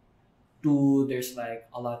 Two, there's like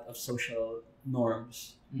a lot of social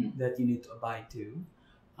norms that you need to abide to.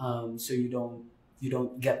 So you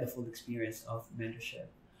don't get the full experience of mentorship.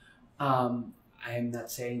 I'm not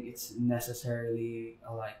saying it's necessarily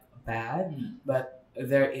like bad, but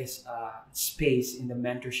there is a space in the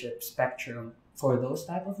mentorship spectrum for those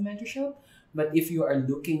type of mentorship. But if you are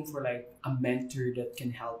looking for like a mentor that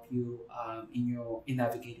can help you in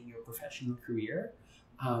navigating your professional career,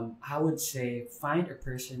 I would say find a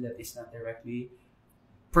person that is not directly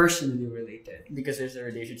personally related. Because there's a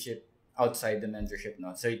relationship outside the mentorship,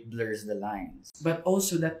 not so it blurs the lines. But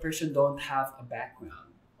also that person don't have a background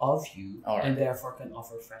of you, and therefore can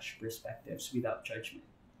offer fresh perspectives without judgment.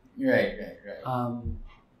 Right.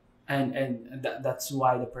 And that's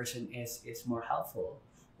why the person is more helpful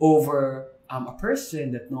over a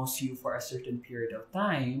person that knows you for a certain period of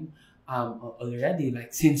time already,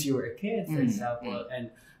 like since you were a kid, for example, and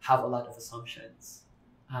have a lot of assumptions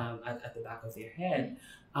at the back of their head.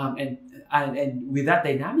 And with that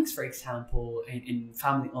dynamics, for example, in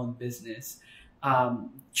family-owned business,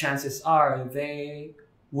 chances are they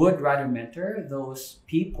would rather mentor those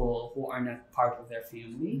people who are not part of their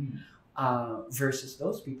family versus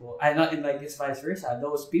those people. And not in like it's vice versa.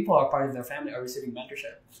 Those people are part of their family are receiving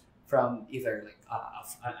mentorship from either like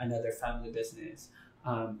another family business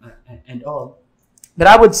and all. But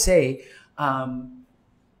I would say,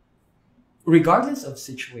 regardless of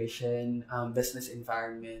situation, business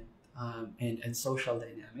environment, and social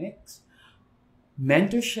dynamics,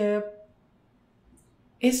 mentorship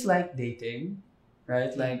is like dating.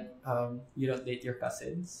 Right, like you don't date your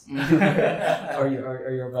cousins or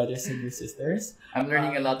your brothers and your sisters. I'm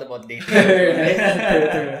learning a lot about dating.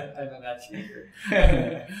 I'm a matchmaker.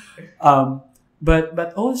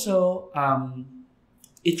 But also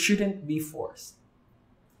it shouldn't be forced.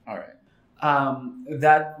 All right.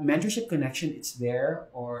 That mentorship connection, it's there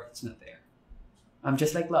or it's not there.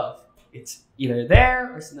 Just like love, it's either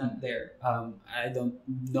there or it's not there. I don't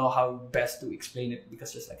know how best to explain it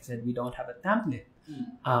because, just like I said, we don't have a template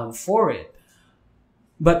for it.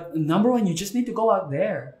 But number one, you just need to go out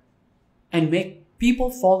there and make people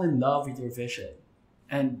fall in love with your vision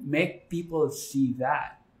and make people see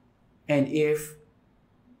that. And if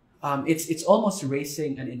it's almost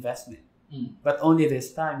raising an investment, but only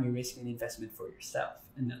this time you're raising an investment for yourself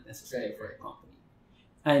and not necessarily for a company.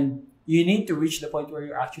 And you need to reach the point where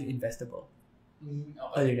you're actually investable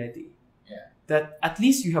already. Yeah. That at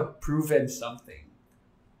least you have proven something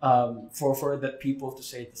for the people to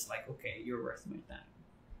say it's like, okay, you're worth my time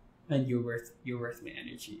and you're worth my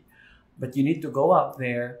energy. But you need to go out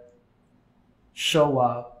there, show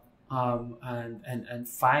up, and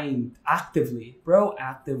find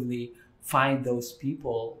proactively find those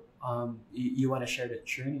people you want to share the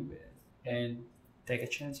journey with and take a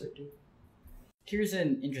chance or two. Here's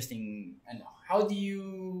an interesting, how do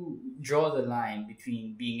you draw the line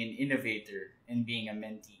between being an innovator and being a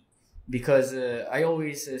mentee? Because I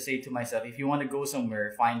always say to myself, if you want to go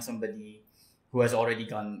somewhere, find somebody who has already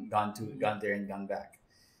gone there and gone back.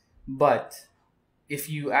 But if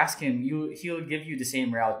you ask him, he'll give you the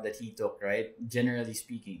same route that he took, right? Generally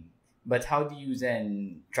speaking. But how do you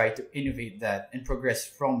then try to innovate that and progress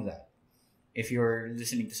from that? If you're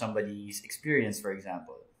listening to somebody's experience, for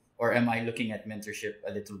example, or am I looking at mentorship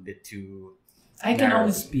a little bit too I can narrow?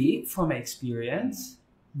 only speak from my experience,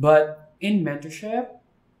 but in mentorship,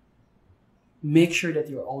 make sure that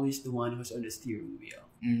you're always the one who's on the steering wheel.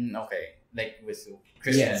 Okay, like with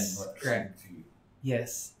Christian. Yes, what correct. for you?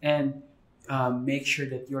 Yes, and make sure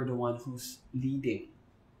that you're the one who's leading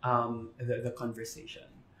the conversation.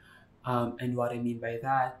 And what I mean by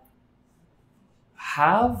that,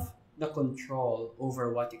 have the control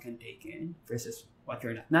over what you can take in versus what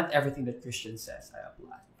you're not. Not everything that Christian says I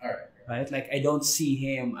apply. All right. Right? Like I don't see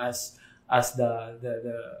him as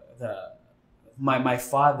the my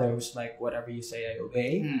father who's like whatever you say I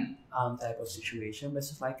obey type of situation. But it's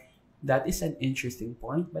just like that is an interesting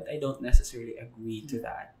point, but I don't necessarily agree to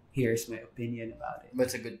that. Here's my opinion about it.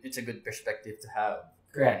 But it's a good perspective to have.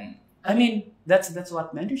 Correct. I mean, that's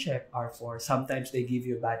what mentorship are for. Sometimes they give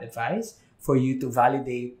you bad advice for you to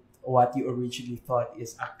validate what you originally thought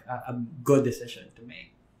is a good decision to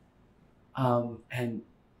make. And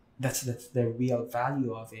that's the real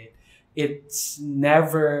value of it. It's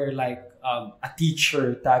never like a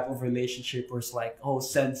teacher type of relationship where it's like, oh,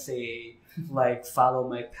 sensei, like follow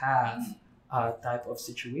my path type of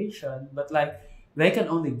situation. But like they can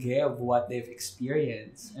only give what they've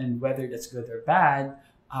experienced, and whether that's good or bad,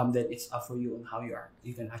 then it's up for you on how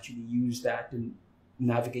you can actually use that to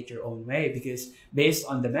navigate your own way. Because based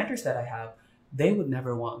on the mentors that I have, they would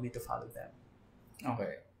never want me to follow them.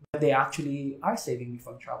 Okay. But they actually are saving me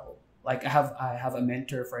from trouble. Like I have a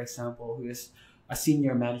mentor, for example, who is a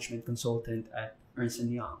senior management consultant at Ernst &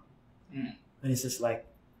 Young. And it's just like,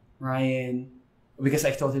 Ryan, because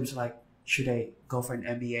I told him, so like, should I go for an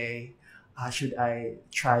MBA? Should I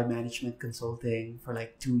try management consulting for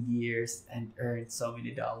like 2 years and earn so many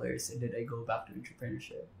dollars, and then I go back to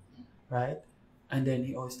entrepreneurship, right? And then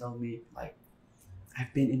he always told me, like,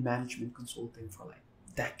 I've been in management consulting for like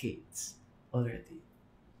decades already,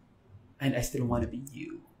 and I still want to be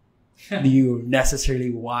you. Do you necessarily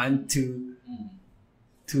want to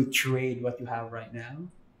trade what you have right now,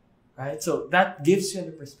 right? So that gives you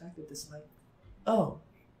the perspective. It's like, oh,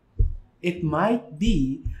 it might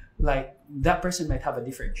be like that person might have a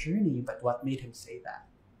different journey, but what made him say that?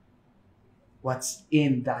 What's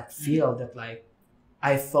in that field that like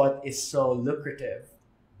I thought is so lucrative,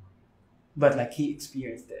 but like he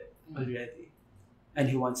experienced it already, and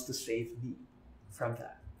he wants to save me from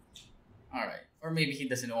that. All right. Or maybe he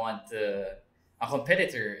doesn't want a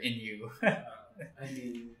competitor in you. I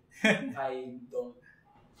mean, I don't.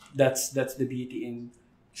 That's the beauty in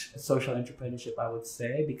social entrepreneurship, I would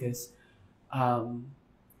say, because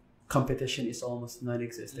competition is almost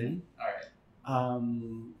non-existent. All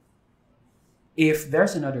right. If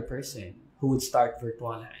there's another person who would start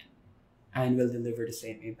Virtualahan and will deliver the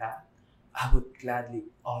same impact, I would gladly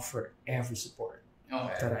offer every support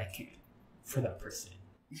that I can for that person.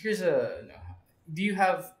 Here's you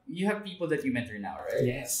have people that you mentor now, right?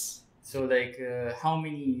 Yes. So like how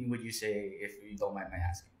many would you say, if you don't mind my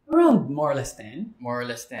asking? Around more or less 10. More or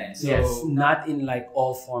less 10. So Yes, not in like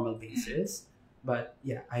all formal basis, but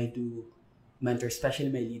yeah, I do mentor, especially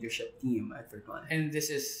my leadership team at Virtualahan. And this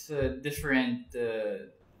is different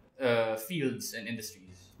fields and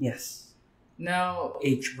industries. Yes. Now,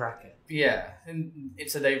 Age bracket. yeah, and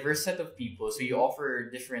it's a diverse set of people, so you offer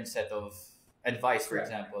different set of advice, for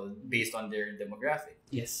example, based on their demographic.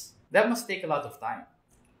 Yes. That must take a lot of time.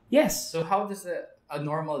 Yes. So how does a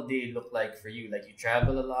normal day look like for you? Like you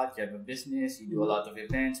travel a lot, you have a business, you do a lot of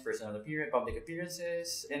events, public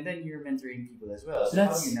appearances, and then you're mentoring people as well. So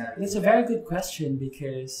how do you navigate that's a very good question,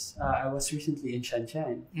 because I was recently in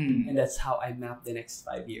Shenzhen, and that's how I mapped the next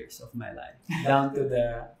 5 years of my life down to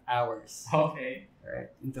the hours. Okay. Right.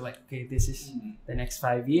 Into like, okay, this is the next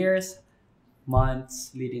 5 years,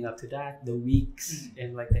 months leading up to that, the weeks,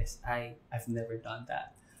 and like this. I've never done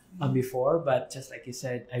that before, but just like you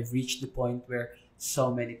said, I've reached the point where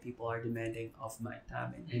so many people are demanding of my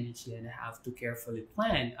time and energy, and I have to carefully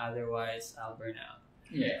plan, otherwise I'll burn out.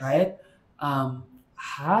 Yes. Right?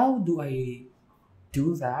 How do I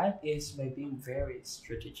do that is by being very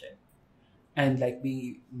strategic, and like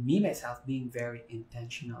being very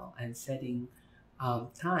intentional and setting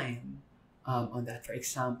time on that. For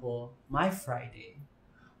example, my Friday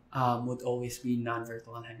would always be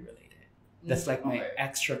non-Virtualahan related. That's like my Okay.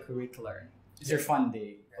 extracurricular. It's your fun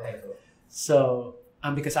day. Right. So,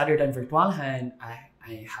 because other than Virtualahan, I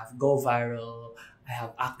have Go Viral, I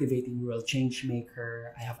have Activating Rural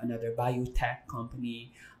Changemaker, I have another biotech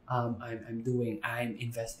company. I'm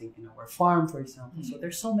investing in our farm, for example. So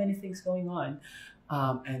there's so many things going on,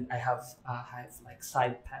 and I have like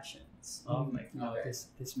side passions of like Okay.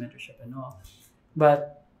 this mentorship and all.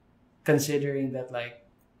 But considering that, like,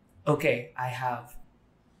 okay, I have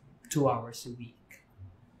 2 hours a week.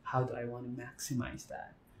 How do I want to maximize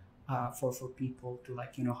that for people to,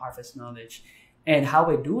 like, harvest knowledge? And how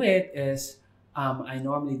I do it is I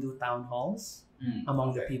normally do town halls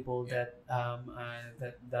among the Okay. people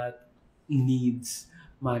that needs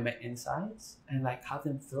my insights, and like have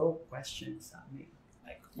them throw questions at me,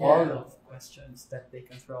 like all Yeah. of questions that they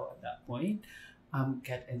can throw at that point,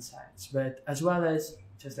 get insights. But as well as,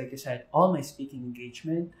 just like you said, all my speaking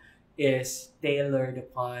engagement is tailored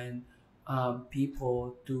upon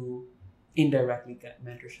people to indirectly get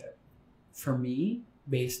mentorship from me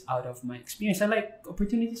based out of my experience. And like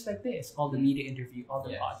opportunities like this, all the media interview, all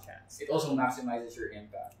the Yes. podcasts. It also maximizes your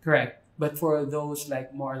impact. Correct. But for those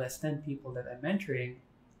like more or less 10 people that I'm mentoring,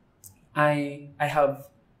 I have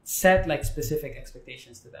set like specific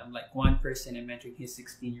expectations to them. Like one person I'm mentoring, he's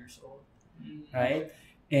 16 years old, right?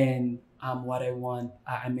 And what I want,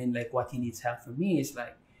 like what he needs help from me is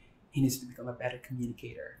like he needs to become a better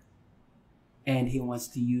communicator, and he wants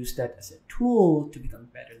to use that as a tool to become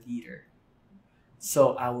a better leader.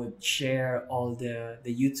 So I would share all the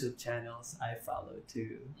YouTube channels I follow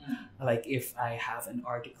too. Like if I have an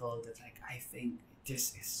article that like I think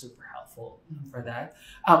this is super helpful for that.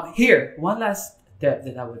 Here, one last tip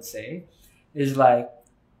that I would say is like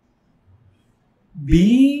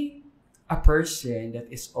be a person that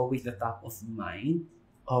is always the top of mind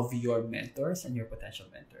of your mentors and your potential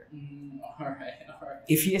mentor. All right.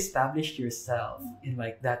 If you establish yourself in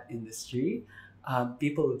like that industry,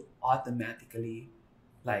 people would automatically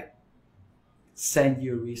like send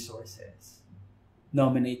you resources,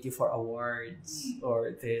 nominate you for awards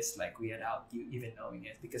or this, like without you even knowing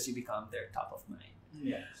it, because you become their top of mind.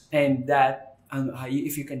 Yes. And that,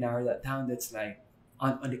 if you can narrow that down, that's like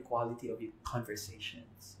on the quality of your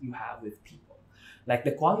conversations you have with people. Like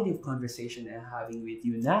the quality of conversation I'm having with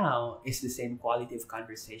you now is the same quality of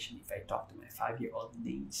conversation if I talk to my 5-year-old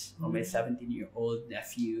niece or my 17-year-old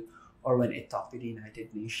nephew, or when I talk to the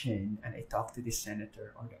United Nations and I talk to the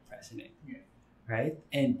senator or the president, right?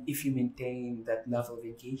 And if you maintain that level of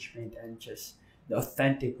engagement and just the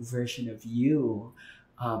authentic version of you,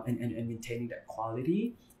 and maintaining that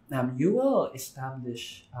quality, you will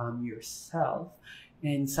establish yourself.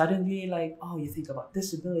 And suddenly, like, oh, you think about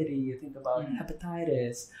disability, you think about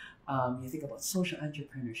hepatitis, you think about social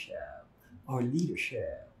entrepreneurship or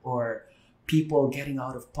leadership or people getting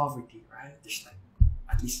out of poverty, right? There's like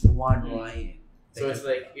at least one line. So it's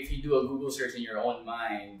like if you do a Google search in your own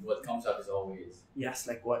mind, what comes up is always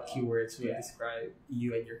like what keywords would describe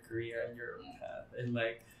you and your career and your path, and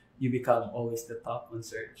like you become always the top on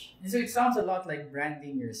search. And so it sounds a lot like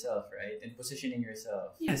branding yourself, right? And positioning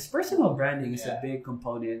yourself. Yes, personal branding is a big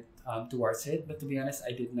component towards it. But to be honest,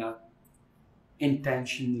 I did not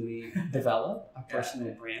intentionally develop a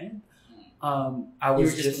personal brand. I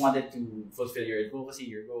was just wanted to fulfill your advocacy,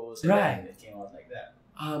 your goals, and Right. then it came out like that.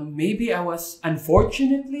 Maybe I was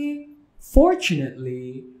fortunately,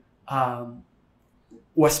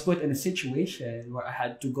 was put in a situation where I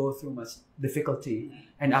had to go through much difficulty,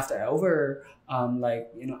 and after I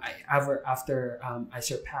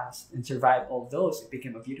surpassed and survived all those, it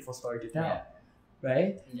became a beautiful story to tell,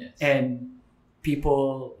 right? Yes. And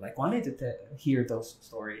people like wanted to hear those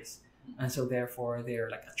stories, and so therefore they're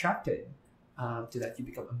like attracted to that. You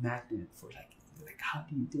become a magnet for like how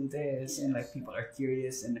do you do this, and like people are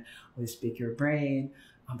curious and always pick your brain.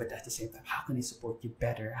 But at the same time, how can I support you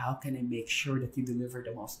better? How can I make sure that you deliver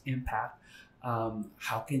the most impact?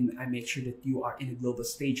 How can I make sure that you are in a global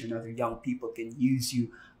stage and other young people can use you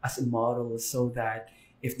as a model, so that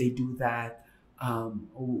if they do that,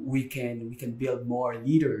 we can build more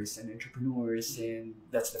leaders and entrepreneurs, and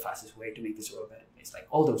that's the fastest way to make this world a better place. Like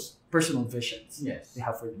all those personal visions they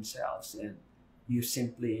have for themselves, and you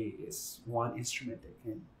simply is one instrument they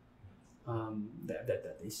can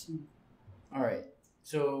that they see. All right.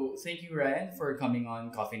 So thank you, Ryan, for coming on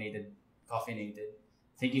Coffeenated.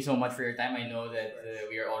 Thank you so much for your time. I know that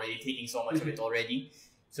we are already taking so much of it already.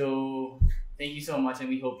 So thank you so much, and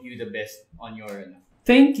we hope you the best on your.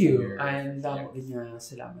 Thank you. And damo din niya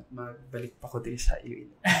salamat. Magbalik pa ko din sa iyo.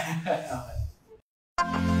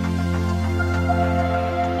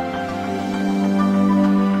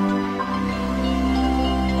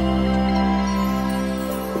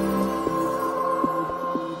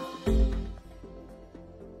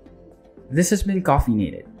 This has been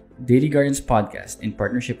Coffeenated, Daily Guardian's podcast in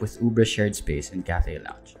partnership with Ubra Shared Space and Cafe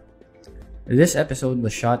Lounge. This episode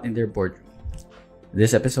was shot in their boardroom.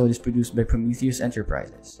 This episode is produced by Prometheus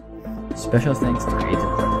Enterprises. Special thanks to Creative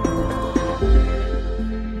Club.